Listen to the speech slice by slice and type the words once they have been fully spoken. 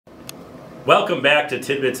Welcome back to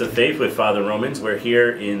Tidbits of Faith with Father Romans. We're here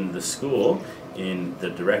in the school, in the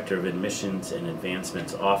Director of Admissions and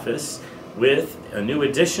Advancement's office, with a new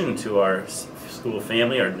addition to our school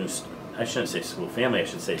family, I shouldn't say school family, I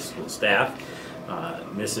should say school staff,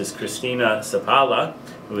 Mrs. Christina Sipala,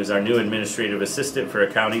 who is our new administrative assistant for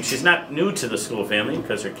accounting. She's not new to the school family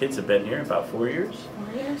because her kids have been here about 4 years.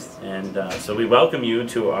 4 years. And so we welcome you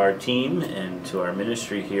to our team and to our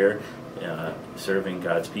ministry here, serving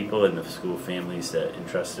God's people and the school families that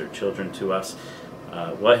entrust their children to us.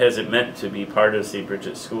 What has it meant to be part of St.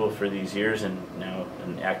 Bridget's School for these years and now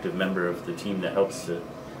an active member of the team that helps to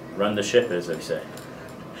run the ship, as I say?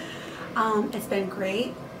 It's been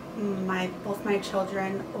great. Both my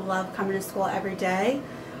children love coming to school every day.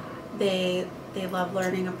 They love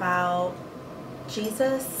learning about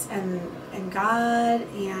Jesus and God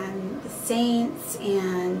and the saints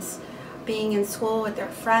and being in school with their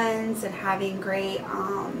friends and having great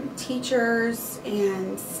teachers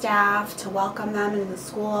and staff to welcome them into the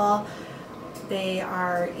school. They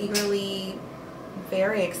are eagerly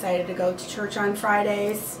very excited to go to church on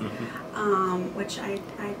Fridays, which I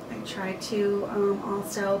try to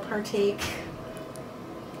also partake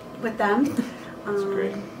with them. That's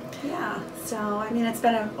great. Yeah, so I mean, it's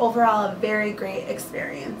been overall a very great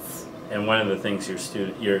experience. And one of the things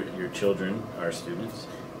your children, our students,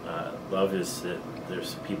 love is that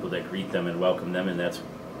there's people that greet them and welcome them, and that's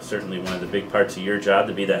certainly one of the big parts of your job,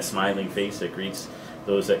 to be that smiling face that greets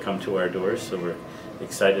those that come to our doors. So we're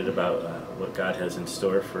excited about what God has in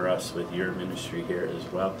store for us with your ministry here as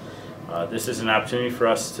well. This is an opportunity for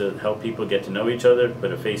us to help people get to know each other,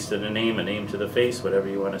 put a face to the name, a name to the face, whatever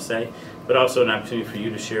you want to say, but also an opportunity for you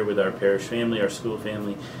to share with our parish family, our school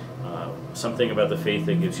family, something about the faith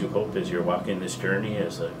that gives you hope as you're walking this journey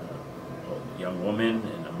as a young woman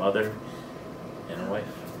and a mother and a wife.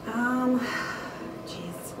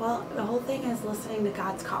 Well, the whole thing is listening to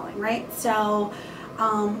God's calling, right? So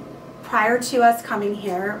prior to us coming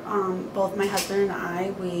here, both my husband and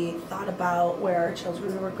I, we thought about where our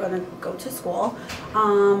children were going to go to school.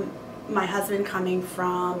 My husband, coming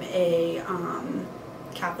from a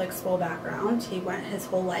Catholic school background, he went his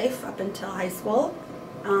whole life up until high school.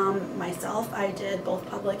 Myself, I did both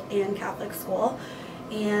public and Catholic school.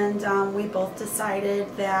 And we both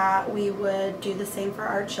decided that we would do the same for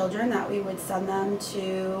our children, that we would send them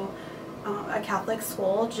to a Catholic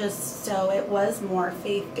school just so it was more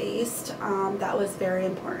faith-based. That was very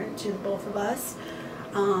important to both of us.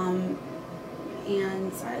 And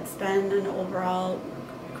it's been an overall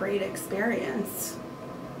great experience.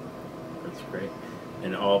 That's great.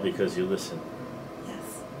 And all because you listen.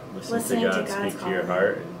 Yes. Listen to God, speak to your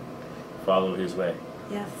heart, and follow His way.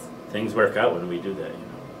 Yes. Things work out when we do that,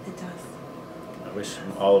 It does. I wish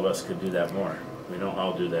all of us could do that more. We don't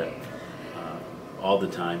all do that all the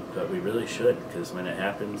time, but we really should, because when it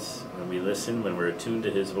happens, when we listen, when we're attuned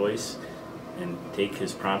to His voice and take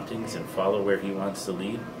His promptings and follow where He wants to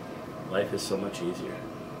lead, life is so much easier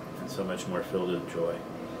and so much more filled with joy.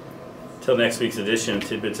 Till next week's edition of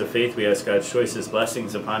Tidbits of Faith, we ask God's choicest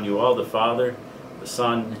blessings upon you all, the Father, the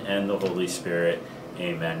Son, and the Holy Spirit.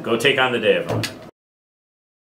 Amen. Go take on the day, everyone.